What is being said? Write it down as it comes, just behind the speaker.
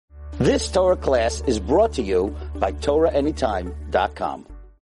This Torah class is brought to you by TorahAnytime.com.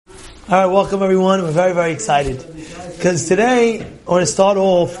 All right, welcome everyone. We're very, very excited because today I want to start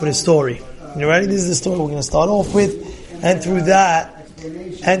off with a story. You ready? This is the story we're going to start off with, and through that,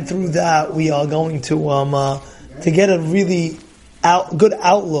 we are going to get a really good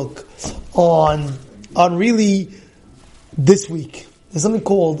outlook on really this week. There's something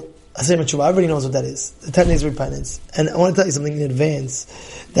called Aseret Teshuvah. Everybody knows what that is. The 10 days of repentance. And I want to tell you something in advance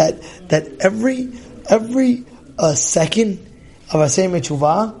that every second of Aseret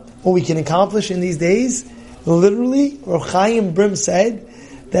Teshuvah, what we can accomplish in these days, literally, Rav Chaim Brim said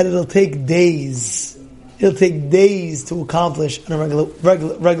that it'll take days. It'll take days to accomplish in a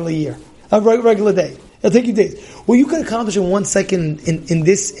regular year, a regular day. It'll take you days. What you can accomplish in 1 second in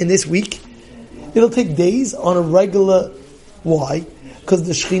this week, it'll take days on a regular. Why? Because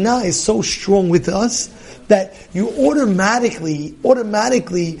the Shekhinah is so strong with us that you automatically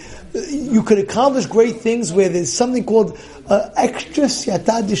you could accomplish great things where there's something called extra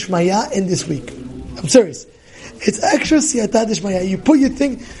siyata dishmaya in this week. I'm serious. It's extra siyata dishmaya. You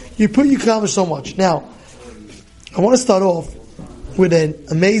accomplish so much. Now, I want to start off with an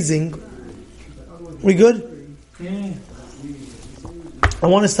amazing. We good? Yeah. I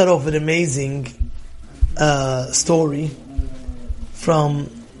want to start off with an amazing story from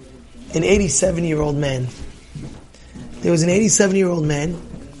an 87-year-old man. There was an 87-year-old man,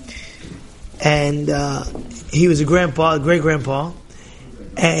 and he was a great-grandpa,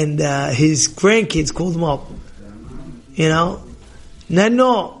 and his grandkids called him up.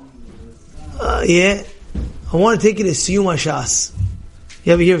 Nano, I want to take you to Siyum HaShas.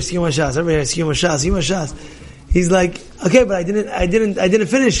 You ever hear of Siyum HaShas? Everybody hears Siyum HaShas. He's like, okay, but I didn't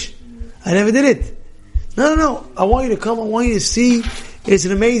finish. I never did it. No. I want you to come. I want you to see. It's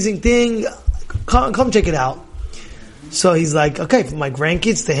an amazing thing. Come check it out. So he's like, okay, for my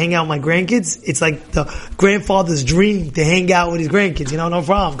grandkids, to hang out with my grandkids, it's like the grandfather's dream to hang out with his grandkids. No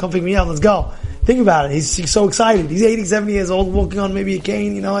problem. Come pick me up. Let's go. Think about it. He's so excited. He's 87 years old, walking on maybe a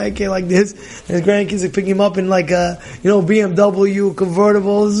cane, a cane like this. And his grandkids are picking him up in like a, BMW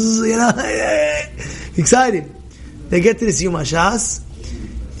convertibles, excited. They get to the Siyum HaShas,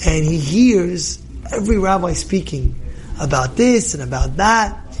 and he hears every rabbi speaking about this and about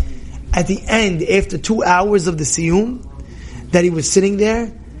that. At the end, after 2 hours of the Siyum, that he was sitting there,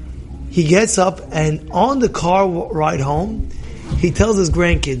 he gets up, and on the car ride home, he tells his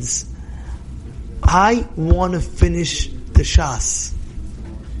grandkids, I want to finish the Shas.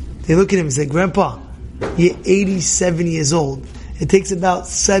 They look at him and say, Grandpa, you're 87 years old. It takes about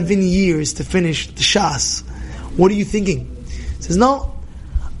 7 years to finish the Shas. What are you thinking? He says, no,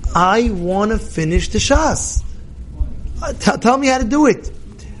 I want to finish the Shas. Tell me how to do it.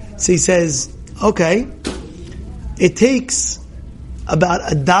 So he says, okay, it takes about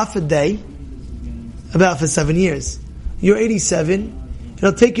a daf a day, about for 7 years. You're 87,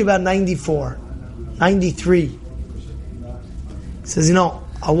 it'll take you about 94, 93. He says,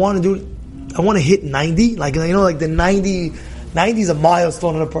 I want to hit 90, like the 90 is a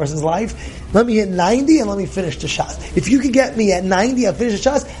milestone in a person's life. Let me hit 90 and let me finish the Shas. If you could get me at 90, I'll finish the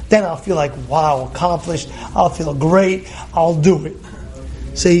Shas, then I'll feel like, wow, accomplished. I'll feel great. I'll do it.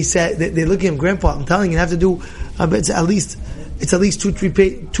 So he said, they look at him, Grandpa, I'm telling you, have to do, it's at least 2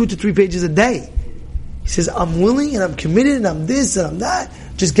 to 3 pages a day. He says, I'm willing and I'm committed and I'm this and I'm that.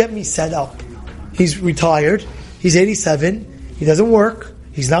 Just get me set up. He's retired. He's 87. He doesn't work.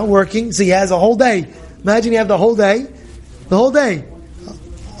 He's not working. So he has a whole day. Imagine you have the whole day.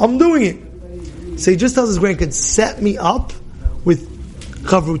 I'm doing it. So he just tells his grandkids, set me up with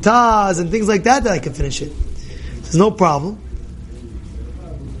chavrutas and things like that I can finish it. There's no problem.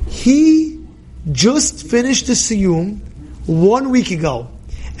 He just finished the Siyum 1 week ago.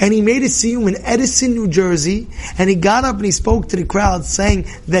 And he made a Siyum in Edison, New Jersey. And he got up and he spoke to the crowd saying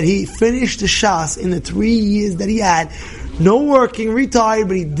that he finished the Shas in the 3 years that he had. No working, retired,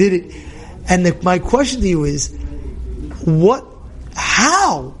 but he did it. And my question to you is,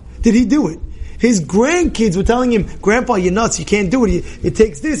 how did he do it? His grandkids were telling him, Grandpa, you're nuts, you can't do it. It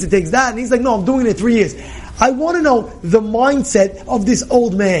takes this, it takes that. And he's like, no, I'm doing it in 3 years. I want to know the mindset of this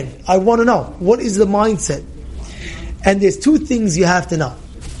old man. I want to know. What is the mindset? And there's 2 things you have to know.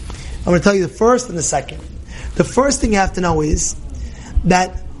 I'm going to tell you the first and the second. The first thing you have to know is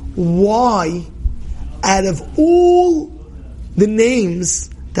that why, out of all the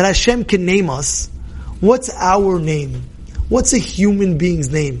names that Hashem can name us, what's our name? What's a human being's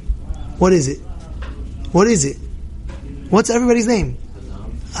name? What is it? What's everybody's name?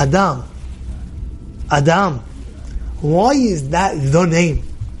 Adam. Why is that the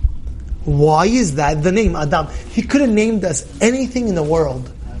name? Adam? He could have named us anything in the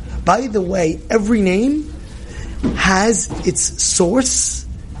world, By the way, every name has its source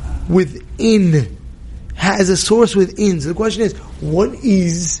within. Has a source within. So the question is, what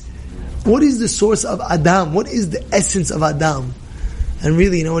is the source of Adam? What is the essence of Adam? And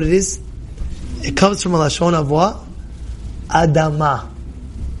really, you know what it is? It comes from a lashon of what? Adama.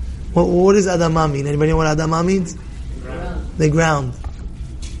 What does Adama mean? Anybody know what Adama means? The ground.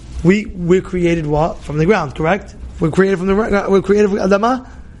 We're created what? From the ground, correct? We're created from Adama?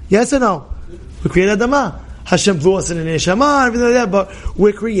 Yes or no? We created Adama. Hashem blew us in an neshama, everything like that, but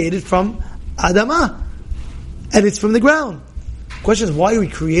we're created from Adama. And it's from the ground. The question is, why are we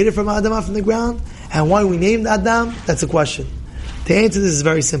created from Adama, from the ground? And why we named Adam? That's the question. The answer to this is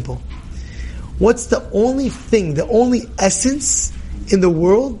very simple. What's the only thing, the only essence in the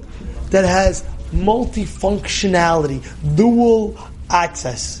world that has multifunctionality, dual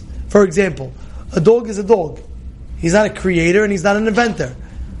access? For example, a dog is a dog. He's not a creator and he's not an inventor.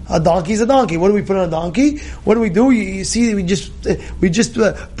 A donkey is a donkey. What do we put on a donkey? What do? You see, we just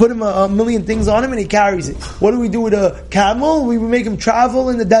put him a million things on him and he carries it. What do we do with a camel? We make him travel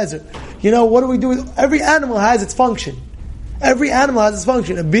in the desert. What do we do with... Every animal has its function. Every animal has its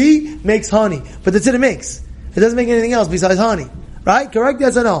function. A bee makes honey, but that's it makes. It doesn't make anything else besides honey. Right? Correct?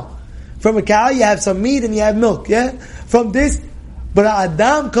 Yes or no? From a cow, you have some meat and you have milk. Yeah? From this... But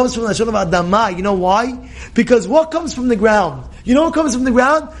Adam comes from the lashon of Adama. You know why? Because what comes from the ground? You know what comes from the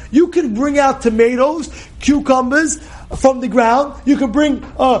ground? You can bring out tomatoes, cucumbers from the ground. You can bring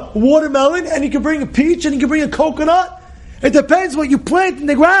a watermelon, and you can bring a peach, and you can bring a coconut. It depends what you plant in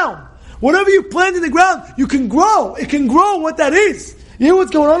the ground. Whatever you plant in the ground, you can grow. It can grow what that is. You hear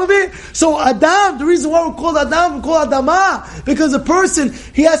what's going on over here? So Adam, the reason why we're called Adam, we're called Adama, because a person,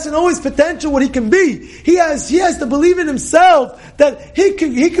 he has to know his potential, what he can be. He has to believe in himself that he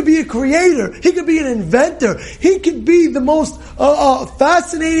could be a creator, he could be an inventor, he could be the most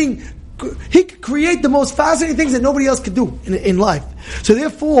fascinating, he could create the most fascinating things that nobody else could do in life. So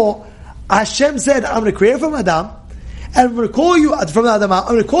therefore, Hashem said, I'm going to create from Adam, and I'm going to call you from Adama. I'm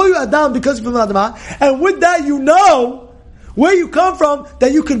going to call you Adam because you're from Adama, and with that you know where you come from,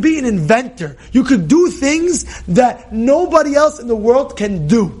 that you could be an inventor. You could do things that nobody else in the world can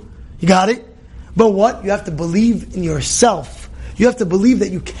do. You got it? But what? You have to believe in yourself. You have to believe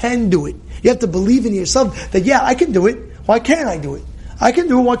that you can do it. You have to believe in yourself that, yeah, I can do it. Why can't I do it? I can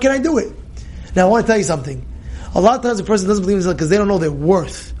do it. Why can't I do it? Now I want to tell you something. A lot of times a person doesn't believe in himself because they don't know their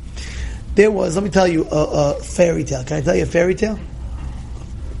worth. Let me tell you a fairy tale. Can I tell you a fairy tale?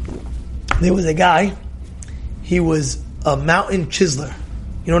 There was a guy, he was a mountain chiseler.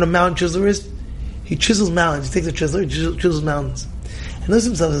 You know what a mountain chiseler is? He chisels mountains. He takes a chisel, he chisels mountains. And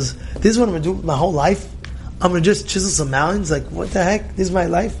listen to himself, this is what I'm going to do with my whole life. I'm going to just chisel some mountains. Like, what the heck? This is my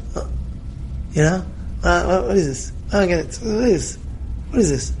life? What is this? I don't get it. What is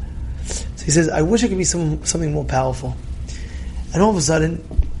this? So he says, I wish I could be something more powerful. And all of a sudden,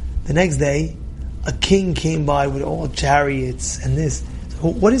 the next day, a king came by with all chariots and this. So,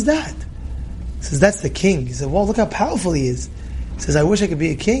 what is that? He says, that's the king. He said, well, look how powerful he is. He says, I wish I could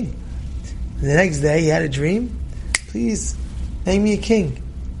be a king. And the next day, he had a dream. Please, name me a king.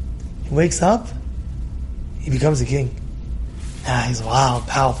 He wakes up, he becomes a king. He's a wow,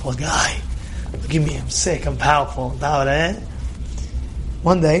 powerful guy. Look at me, I'm sick, I'm powerful.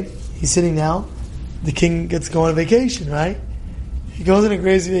 One day, he's sitting down, the king gets to go on a vacation, right? He goes on a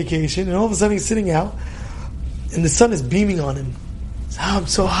crazy vacation, and all of a sudden he's sitting out, and the sun is beaming on him. He says, I'm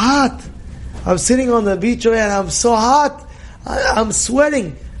so hot. I'm sitting on the beach and I'm so hot. I'm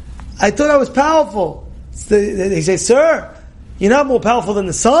sweating. I thought I was powerful. They say, sir, you're not more powerful than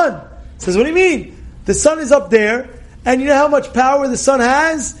the sun. He says, what do you mean? The sun is up there, and you know how much power the sun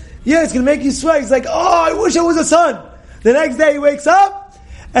has? Yeah, it's going to make you sweat. He's like, oh, I wish I was a sun. The next day he wakes up,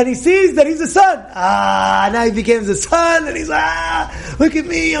 and he sees that he's the sun. Now he becomes the sun, and he's like, look at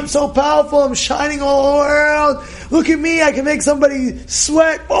me, I'm so powerful, I'm shining all over the world. Look at me, I can make somebody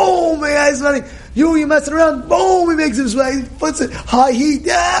sweat. Boom, my guy's sweating. You're messing around. Boom, he makes him sweat. He puts it high heat.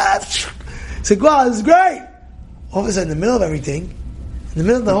 He's like, wow, this is great. All of a sudden, in the middle of everything, in the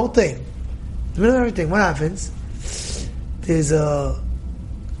middle of the whole thing, in the middle of everything, what happens? There's a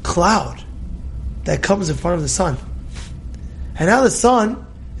cloud that comes in front of the sun. And now the sun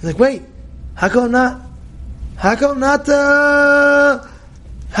is like, wait, how come not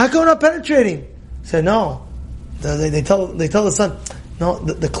penetrating? He said, no. They tell the sun, no,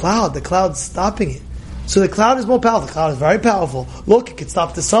 the cloud's stopping it. So the cloud is more powerful. The cloud is very powerful. Look, it can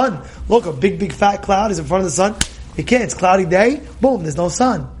stop the sun. Look, a big fat cloud is in front of the sun. It can't. It's a cloudy day. Boom, there's no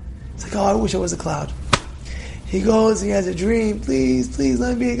sun. It's like, oh, I wish I was a cloud. He goes, he has a dream. Please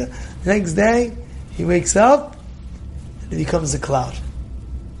let me be a cloud. The next day, he wakes up and he becomes a cloud.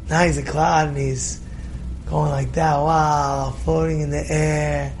 Now he's a cloud and he's going like that. Wow, floating in the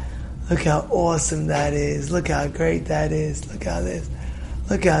air. Look how awesome that is. Look how great that is. Look how this.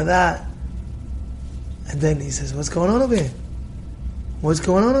 Look how that. And then he says, what's going on over here? What's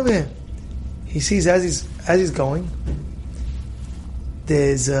going on over here? He sees as he's going,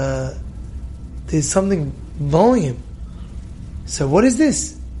 there's something blowing him. So what is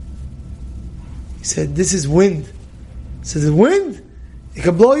this? He said, this is wind. He said, the wind? It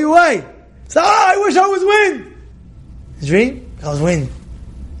could blow you away. He said, I wish I was wind. His dream? I was wind.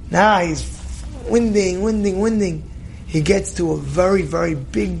 Now he's winding. He gets to a very, very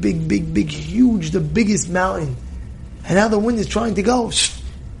big, huge, the biggest mountain. And now the wind is trying to go.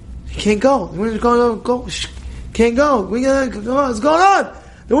 He can't go. The wind is going to go. Can't go. What's going on?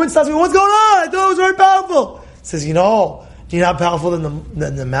 The wind stops me. What's going on? I thought it was very powerful. He says, you're not powerful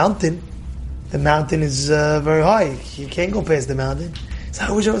than the mountain. The mountain is very high. You can't go past the mountain. So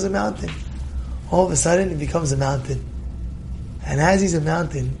I wish I was a mountain. All of a sudden, it becomes a mountain. And as he's a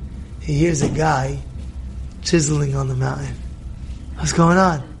mountain, he hears a guy chiseling on the mountain. What's going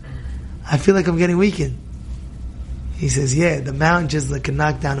on? I feel like I'm getting weakened. He says, yeah, the mountain chiseler can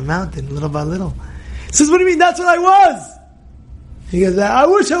knock down a mountain little by little. He says, what do you mean? That's what I was. He goes, I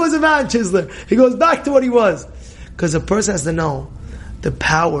wish I was a mountain chiseler. He goes back to what he was. Because a person has to know the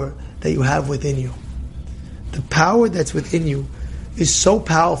power that you have within you. The power that's within you is so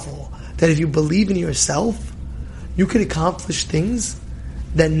powerful that if you believe in yourself, you can accomplish things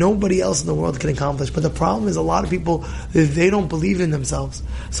that nobody else in the world can accomplish. But the problem is a lot of people, they don't believe in themselves.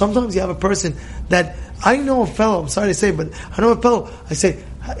 Sometimes you have a person that, I know a fellow, I'm sorry to say, but I know a fellow, I say,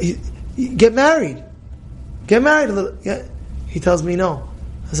 get married. Get married a little. Yeah. He tells me no.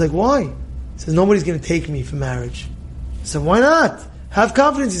 I was like, why? He says, nobody's going to take me for marriage. I said, why not? Have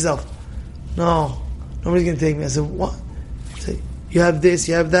confidence in yourself. No, nobody's going to take me. I said, what? I said, you have this,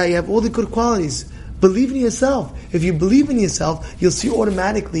 you have that, you have all the good qualities. Believe in yourself. If you believe in yourself, you'll see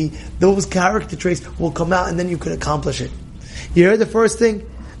automatically those character traits will come out and then you can accomplish it. You heard the first thing?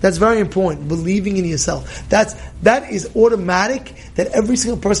 That's very important. Believing in yourself. That is automatic that every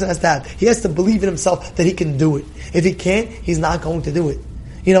single person has to have. He has to believe in himself that he can do it. If he can't, he's not going to do it.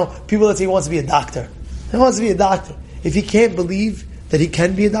 People that say he wants to be a doctor. He wants to be a doctor. If he can't believe that he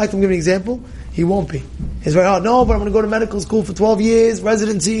can be a doctor, I'm giving an example, he won't be. It's very hard. No, but I'm going to go to medical school for 12 years,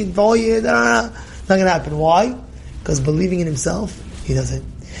 residency, 4 years, It's not going to happen. Why? Because believing in himself, he doesn't.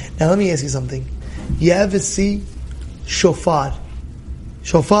 Now let me ask you something. You ever see shofar?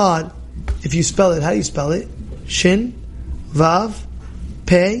 Shofar, if you spell it, how do you spell it? Shin, Vav,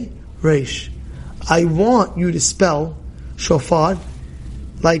 Pei, Resh. I want you to spell shofar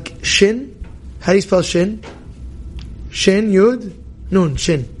like Shin. How do you spell Shin? Shin, Yud, Nun,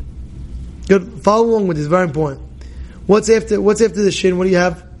 Shin. Good. Follow along with this. Very important. What's after the Shin? What do you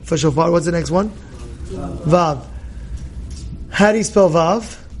have for shofar? What's the next one? Vav. How do you spell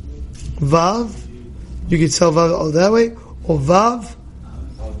Vav? Vav. You can spell Vav that way, or Vav,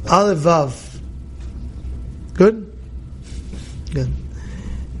 Aleph Vav. Good. Good.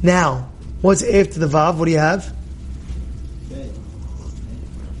 Now, what's after the Vav? What do you have?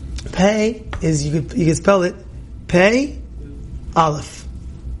 Pei is you can spell it Pei Aleph.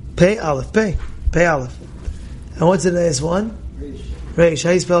 Pei Aleph. Pei Aleph. And what's the next one? Resh. How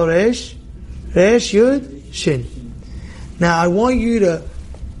do you spell Resh? Resh Yud Shin. Now I want you to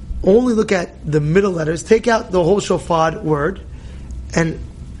only look at the middle letters. Take out the whole shofar word and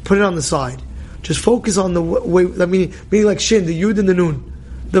put it on the side. Just focus on the way. Meaning like Shin, the Yud and the Nun,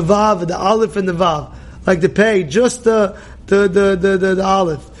 the Vav, the Aleph and the Vav, like the Pei, just the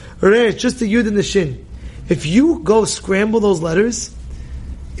Aleph. Resh, just the Yud and the Shin. If you go scramble those letters,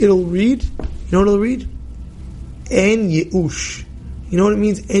 it'll read. You know what it'll read? En Yeush. You know what it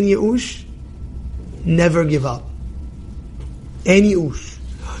means? En Yeush. Never give up. En Yeush.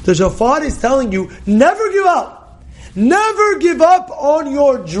 The shofar is telling you, never give up. Never give up on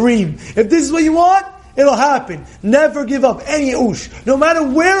your dream. If this is what you want, it'll happen. Never give up. Any ush. No matter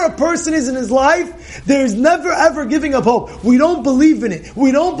where a person is in his life, there's never ever giving up hope. We don't believe in it.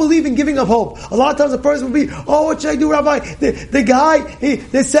 We don't believe in giving up hope. A lot of times a person will be, oh, what should I do, Rabbi? The guy,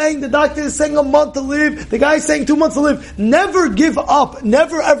 they're saying, the doctor is saying a month to live. The guy is saying 2 months to live. Never give up.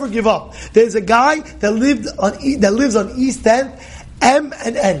 Never ever give up. There's a guy that lives on East End, M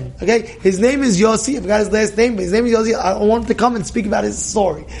and N. Okay? His name is Yossi. I forgot his last name, but his name is Yossi. I want to come and speak about his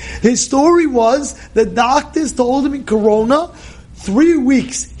story. His story was, the doctors told him in Corona, 3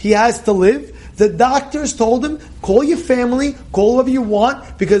 weeks he has to live. The doctors told him, call your family, call whoever you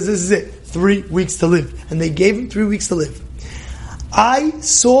want, because this is it. 3 weeks to live. And they gave him 3 weeks to live. I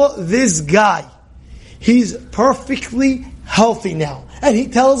saw this guy. He's perfectly healthy now. And he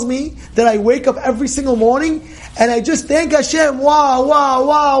tells me that I wake up every single morning and I just thank Hashem. Wow, wow,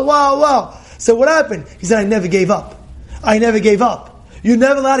 wow, wow, wow. So what happened? He said, I never gave up. I never gave up. You're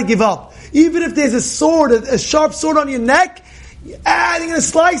never allowed to give up. Even if there's a sword, a sharp sword on your neck, you're going to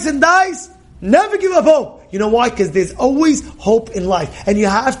slice and dice, never give up hope. You know why? Because there's always hope in life. And you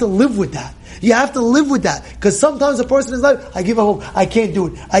have to live with that. You have to live with that. Because sometimes a person is like, I give up hope. I can't do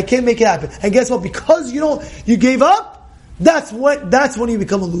it. I can't make it happen. And guess what? Because you gave up, that's when you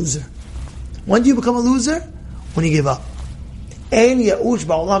become a loser. When do you become a loser? When you give up.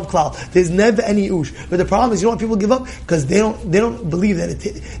 There's never any ush. But the problem is, you know why people give up? Because they don't believe that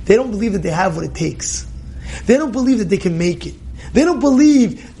they don't believe that they have what it takes. They don't believe that they can make it. They don't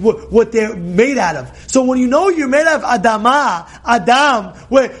believe what they're made out of. So when you know you're made out of Adam,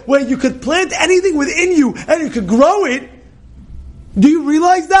 where you could plant anything within you and you could grow it, do you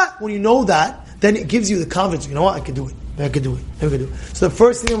realize that? When you know that, then it gives you the confidence. You know what? I can do it. I can do it. I can do it. So the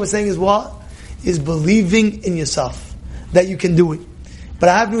first thing that we're saying is what? Is believing in yourself. That you can do it. But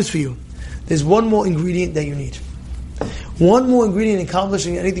I have news for you. There's one more ingredient that you need. One more ingredient in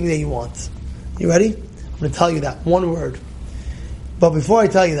accomplishing anything that you want. You ready? I'm going to tell you that. One word. But before I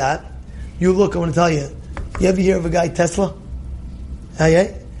tell you that, I want to tell you. You ever hear of a guy, Tesla?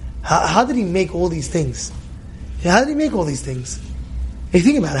 How did he make all these things? How did he make all these things? Hey,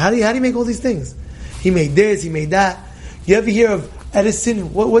 think about it. How did he make all these things? He made this, he made that. You ever hear of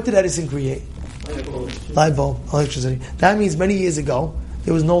Edison? What did Edison create? Light bulb, electricity. That means many years ago,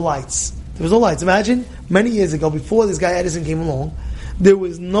 there was no lights. There was no lights. Imagine, many years ago, before this guy Edison came along, there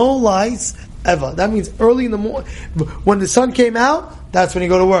was no lights ever. That means early in the morning, when the sun came out, that's when you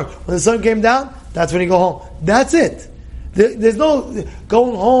go to work. When the sun came down, that's when you go home. That's it. There's no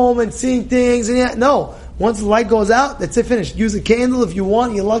going home and seeing things and yeah. No. Once the light goes out, that's it, finished. Use a candle if you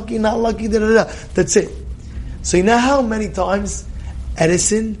want, you're lucky, not lucky, da-da-da. That's it. So you know how many times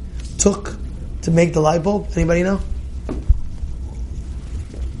Edison took to make the light bulb? Anybody know?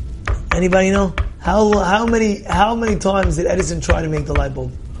 Anybody know? How many times did Edison try to make the light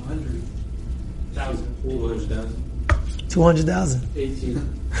bulb? 100,000. 200,000. 200,000.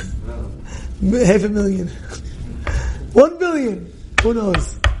 18. 500,000. 1 billion. Who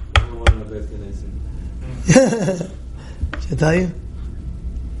knows? Should I tell you?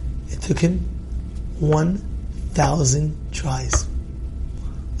 It took him 1,000 tries.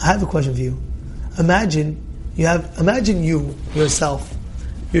 I have a question for you. Imagine you yourself.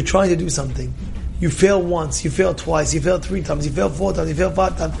 You're trying to do something. You fail once, you fail twice, you fail 3 times, you fail 4 times, you fail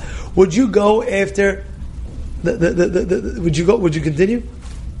 5 times. Would you go after would you continue?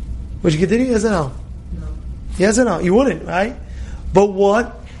 Would you continue? Yes or no? No. Yes or no? You wouldn't, right? But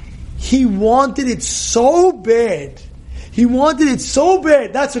what? He wanted it so bad. He wanted it so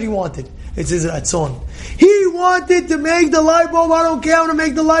bad. That's what he wanted. It's his ratzon. He wanted to make the light bulb. I don't care. I'm going to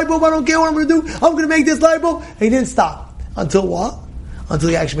make the light bulb. I don't care what I'm going to do. I'm going to make this light bulb. And he didn't stop. Until what? Until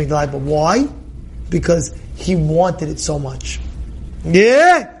he actually made the light bulb. Why? Because he wanted it so much.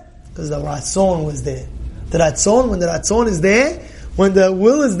 Yeah? Because the ratzon was there. The ratzon, when the ratzon is there, when the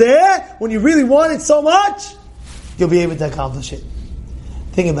will is there, when you really want it so much, you'll be able to accomplish it.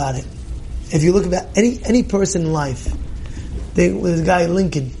 Think about it. If you look at any person in life, there's a guy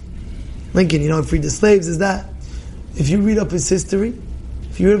Lincoln, who freed the slaves, is that? If you read up his history,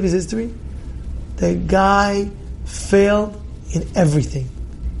 the guy failed in everything.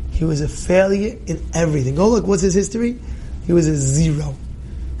 He was a failure in everything. Go look, what's his history? He was a 0.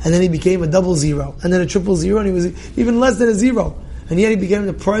 And then he became a 00. And then a 000, and he was even less than a 0. And yet he became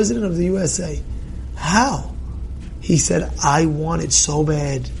the president of the USA. How? He said, I want it so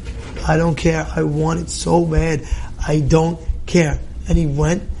bad. I don't care. I want it so bad. I don't care. And he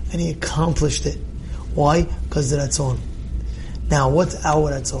went and he accomplished it. Why? Because that's on. Now, what's our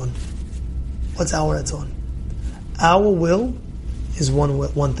that's on? What's our that's on? Our will is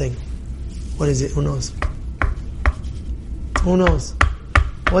one thing. What is it? Who knows? Who knows?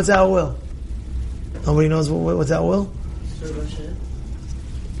 What's our will? Nobody knows what's our will?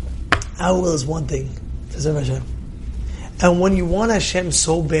 Our will is one thing. To serve Hashem. And when you want Hashem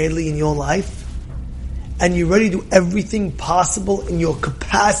so badly in your life, and you're ready to do everything possible in your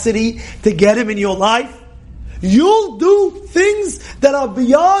capacity to get Him in your life, you'll do things that are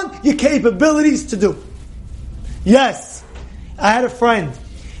beyond your capabilities to do. Yes. I had a friend.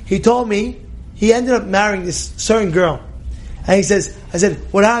 He told me he ended up marrying this certain girl. And I said,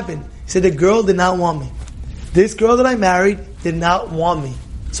 what happened? He said, the girl did not want me. This girl that I married did not want me.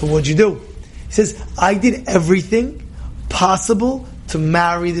 So what'd you do? He says, I did everything possible to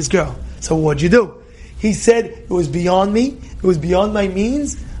marry this girl. So what'd you do? He said, it was beyond me. It was beyond my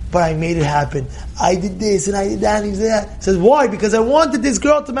means. but I made it happen. I did this and I did that and he did that. He says, why? Because I wanted this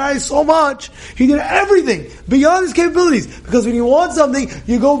girl to marry so much. He did everything beyond his capabilities. Because when you want something,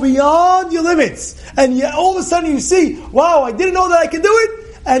 you go beyond your limits. And yet all of a sudden you see, wow, I didn't know that I could do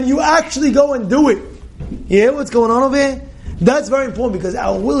it. And you actually go and do it. You hear what's going on over here? That's very important because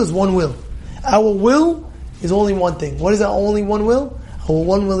our will is one will. Our will is only one thing. What is our only one will? Our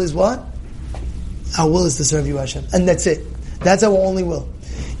one will is what? Our will is to serve you, Hashem. And that's it. That's our only will.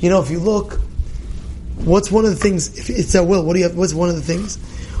 You know, if you look, what's one of the things, if it's our will, what's one of the things?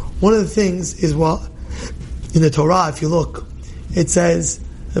 One of the things is what? In the Torah, if you look, it says,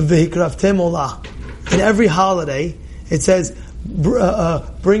 V'hikraftem olah. In every holiday, it says,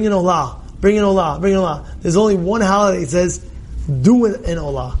 bring in olah, bring in olah, bring in olah. There's only one holiday, it says, do an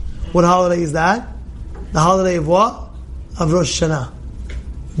olah. What holiday is that? The holiday of what? Of Rosh Hashanah.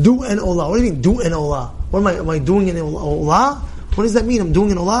 Do an olah. What do you mean, do an olah? What am I doing an olah? What does that mean? I'm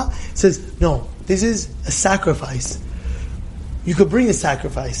doing an olah? It says, no, this is a sacrifice. You could bring a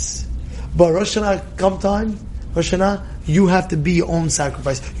sacrifice. But Rosh Hashanah come time, Rosh Hashanah, you have to be your own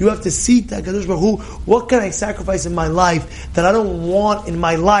sacrifice. You have to seek that Kadosh Baruch Hu, what can I sacrifice in my life that I don't want in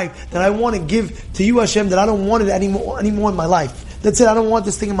my life, that I want to give to you, Hashem, that I don't want it anymore in my life. That's it, I don't want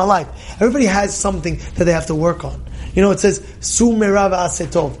this thing in my life. Everybody has something that they have to work on. You know, it says, Su merav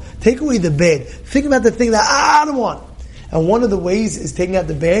asetov. Take away the bad. Think about the thing that I don't want. And one of the ways is taking out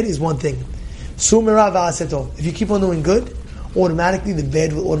the bad is one thing. Su merav asetov. If you keep on doing good, automatically the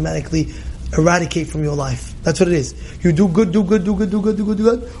bad will automatically eradicate from your life. That's what it is. You do good,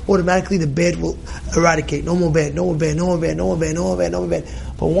 automatically the bad will eradicate. No more bad, no more bad, no more bad, no more bad, no more bad, no more bad.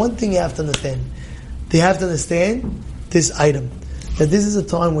 But one thing you have to understand. They have to understand this item. That this is a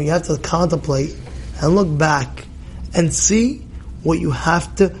time where you have to contemplate and look back and see what you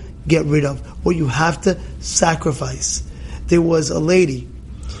have to get rid of, what you have to sacrifice. There was a lady,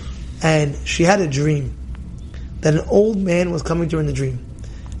 and she had a dream that an old man was coming to her in the dream.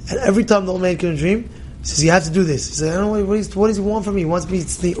 And every time the old man came in the dream, he says, you have to do this. He said, I don't know, what does he want from me? He wants me to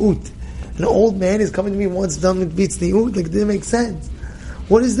be tzniut. An old man is coming to me and wants me to be tzniut? Like, it didn't make sense.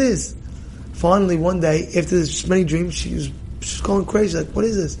 What is this? Finally, one day, after this many dreams, she's going crazy. Like, what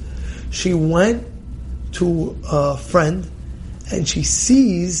is this? She went to a friend and she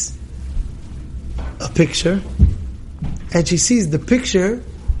sees a picture, and she sees the picture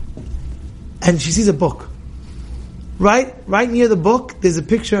and she sees a book. Right near the book, there's a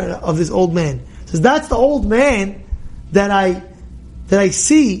picture of this old man. Says, that's the old man that I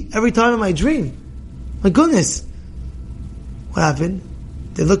see every time in my dream. My goodness. What happened?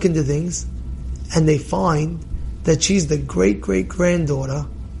 They look into things and they find that she's the great-great-granddaughter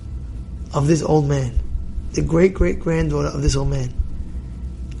of this old man. The great-great-granddaughter of this old man.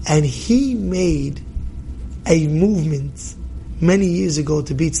 And he made a movement many years ago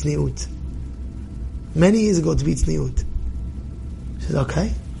to beat tzniut. Many years ago to beat tzniut. She said,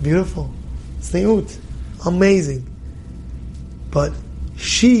 okay, beautiful. Tzniut. Amazing. But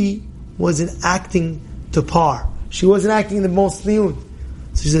she wasn't acting to par. She wasn't acting the most tzniut.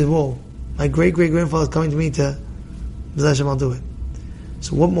 So she said, whoa, my great-great-grandfather is coming to me to, Hashem, I'll do it.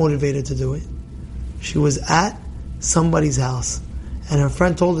 So what motivated her to do it? She was at somebody's house, and her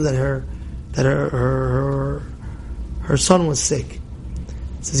friend told her that her son was sick.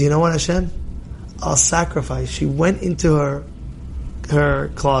 Says, you know what, Hashem? I'll sacrifice. She went into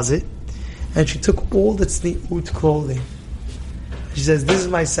her closet, and she took all the tzniut clothing. She says, this is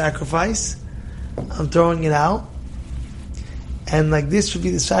my sacrifice. I'm throwing it out. And like this should be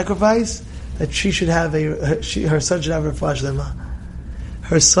the sacrifice that she should have her son should have a refuah shlema.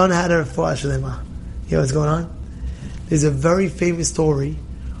 Her son had a refuah shlema. You know what's going on? There's a very famous story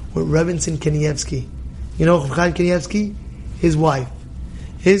with Rebinson Kanievsky. You know Chaim Kanievsky? His wife.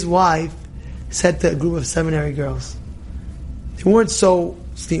 His wife said to a group of seminary girls, they weren't so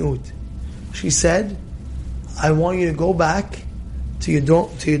tzniut. She said, I want you to go back to your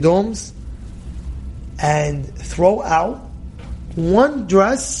dorms and throw out one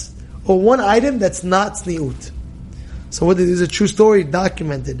dress or one item that's not tzniut. So what is a true story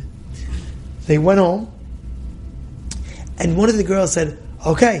documented. They went home, and one of the girls said,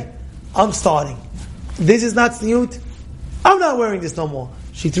 okay, I'm starting. This is not tzniut. I'm not wearing this no more.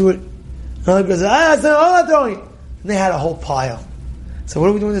 She threw it. Another girl said, I'm not throwing it. And they had a whole pile. So what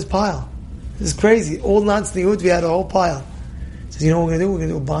are we doing with this pile? This is crazy. All non-tzniut, we had a whole pile. So you know what we're going to do? We're going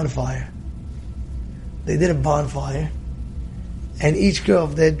to do a bonfire. They did a bonfire. And each girl,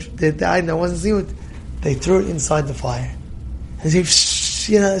 the item that wasn't tzniut, they threw it inside the fire. And they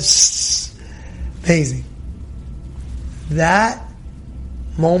say, amazing. That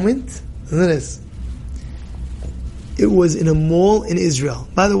moment, listen to this. It was in a mall in Israel.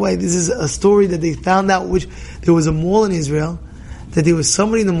 By the way, this is a story that they found out, which there was a mall in Israel, that there was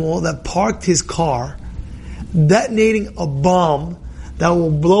somebody in the mall that parked his car, detonating a bomb that will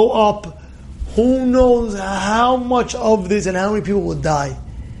blow up who knows how much of this and how many people will die.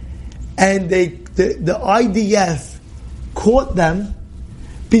 And the IDF caught them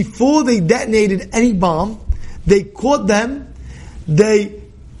before they detonated any bomb. They caught them. Baruch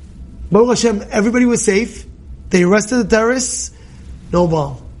Hashem, everybody was safe. They arrested the terrorists. No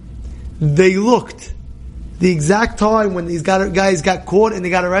bomb. They looked. The exact time when these guys got caught and they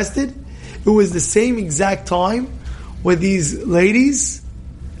got arrested, it was the same exact time where these ladies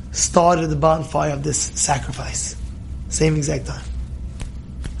started the bonfire of this sacrifice. Same exact time.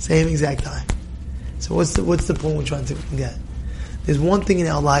 Same exact time. So what's the point we're trying to get? There's one thing in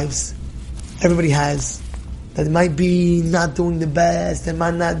our lives everybody has that might be not doing the best, they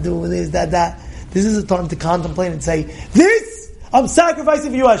might not do this, that. This is a time to contemplate and say, this, I'm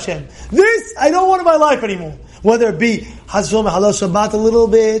sacrificing for you, Hashem. This, I don't want in my life anymore. Whether it be Hashem Halal Shabbat a little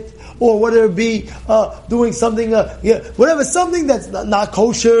bit, or whether it be doing something, whatever, something that's not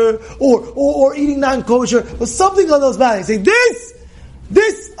kosher, or eating non-kosher, or something on those lines. Say, this,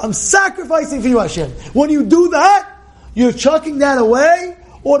 I'm sacrificing for you, Hashem. When you do that, you're chucking that away,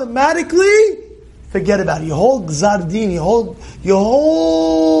 automatically, forget about it. Your whole gzardin,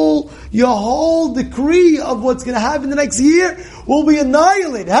 your whole decree of what's going to happen the next year will be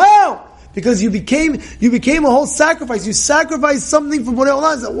annihilated. How? Because you became a whole sacrifice. You sacrificed something from whatever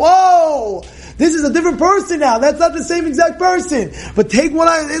else. Whoa! This is a different person now. That's not the same exact person. But take what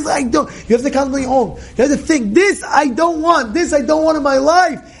I don't. You have to contemplate your own. You have to think, this I don't want. This I don't want in my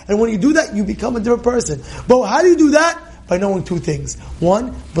life. And when you do that, you become a different person. But how do you do that? By knowing two things.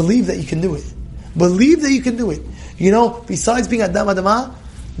 One, believe that you can do it. Believe that you can do it. Besides being Adam Adamah,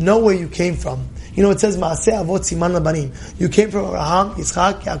 know where you came from. It says, Ma'aseh Avot Siman Labanim. You came from Abraham,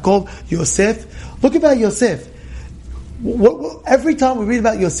 Yitzchak, Yaakov, Yosef. Look about Yosef. Every time we read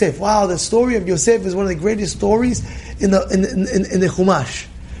about Yosef, wow, the story of Yosef is one of the greatest stories in the Chumash.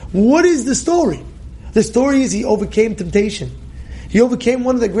 What is the story? The story is he overcame temptation. He overcame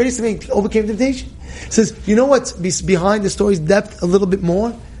one of the greatest things, overcame temptation. It says, you know what's behind the story's depth a little bit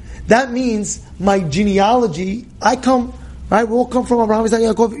more? That means my genealogy, I come, right? We all come from Abraham, Isaac,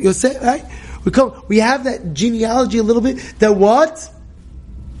 Yaakov, Yosef, right? We have that genealogy a little bit, that what?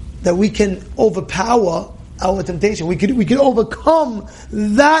 That we can overpower our temptation. We can overcome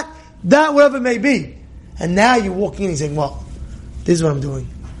that whatever it may be. And now you're walking in and saying, well, this is what I'm doing.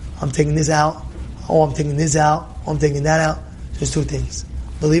 I'm taking this out. Oh, I'm taking this out. Oh, I'm taking that out. There's two things.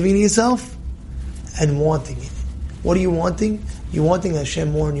 Believing in yourself and wanting it. What are you wanting? You're wanting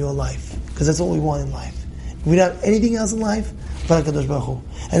Hashem more in your life. Because that's all we want in life. We don't have anything else in life but HaKadosh Baruch Hu.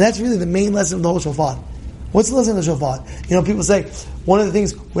 And that's really the main lesson of the whole shofar. What's the lesson of the shofar? People say, one of the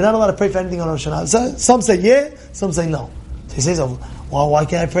things, we're not allowed to pray for anything on Rosh Hashanah. So, some say yeah, some say no. So he says, well, why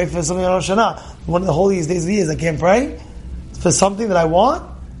can't I pray for something on Rosh Hashanah? One of the holiest days of the year, I can't pray for something that I want?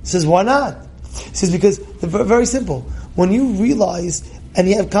 He says, why not? He says, because, very simple. When you realize and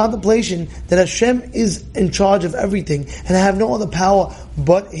you have contemplation that Hashem is in charge of everything and I have no other power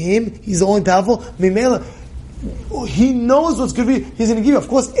but Him, He's the only powerful, Mimela, He knows what's going to be, He's going to give you. Of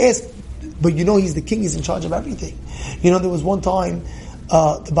course, ask, but He's the King, He's in charge of everything. There was one time,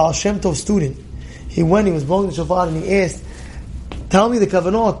 the Baal Shem Tov student, he was blowing the shofar and he asked, tell me the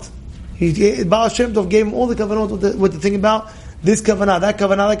kavanot. Baal Shem Tov gave him all the kavanot with the thing about this kavanah, that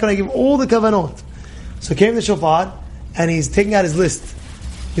kavanah, gave him all the kavanot. So came the shofar and he's taking out his list.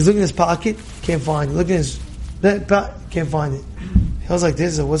 He's looking in his pocket, can't find it. Looking in his can't find it. He was like,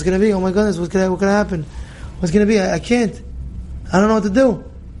 "This is what's going to be? Oh my goodness, what's going to happen? What's going to be? I can't. I don't know what to do."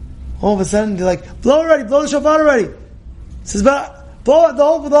 All of a sudden, they're like, "Blow already! Blow the shofar already!" He says, "But blow it! The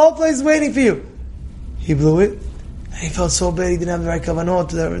whole place is waiting for you." He blew it, and he felt so bad. He didn't have the right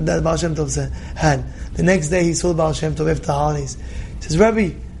kavanot that Baal Shem Tov had. The next day, he saw the Baal Shem Tov after the holidays. He says,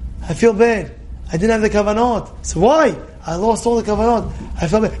 "Rabbi, I feel bad. I didn't have the kavanot." So why? I lost all the kavanot. I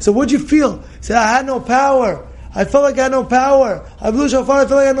felt bad. So what'd you feel? He said, I had no power. I felt like I had no power. I blew shofar, I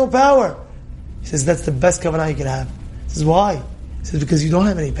felt like I had no power. He says, that's the best kavanah you can have. He says, why? He says, because you don't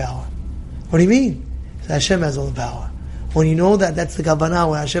have any power. What do you mean? He says, Hashem has all the power. When you know that, that's the kavanah,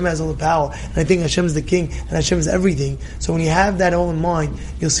 when Hashem has all the power, and I think Hashem is the king, and Hashem is everything. So when you have that all in mind,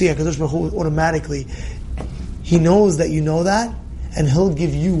 you'll see HaKadosh Baruch Hu automatically, He knows that you know that, and He'll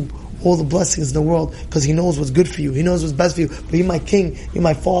give you all the blessings in the world, because He knows what's good for you. He knows what's best for you. But You're my king, You're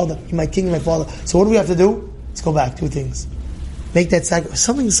my father, You're my king, You're my father. So what do we have to do? Let's go back. Two things. Make that sacrifice.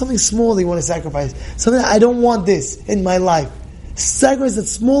 Something small that you want to sacrifice. Something that I don't want this in my life. Sacrifice that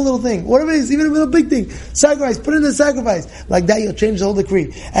small little thing, whatever it is, even a little big thing. Sacrifice, put in the sacrifice. Like that, you'll change the whole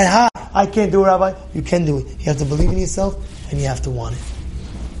decree. And I can't do it, Rabbi. You can do it. You have to believe in yourself, and you have to want it.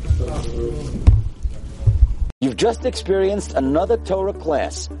 You've just experienced another Torah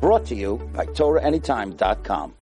class brought to you by TorahAnytime.com.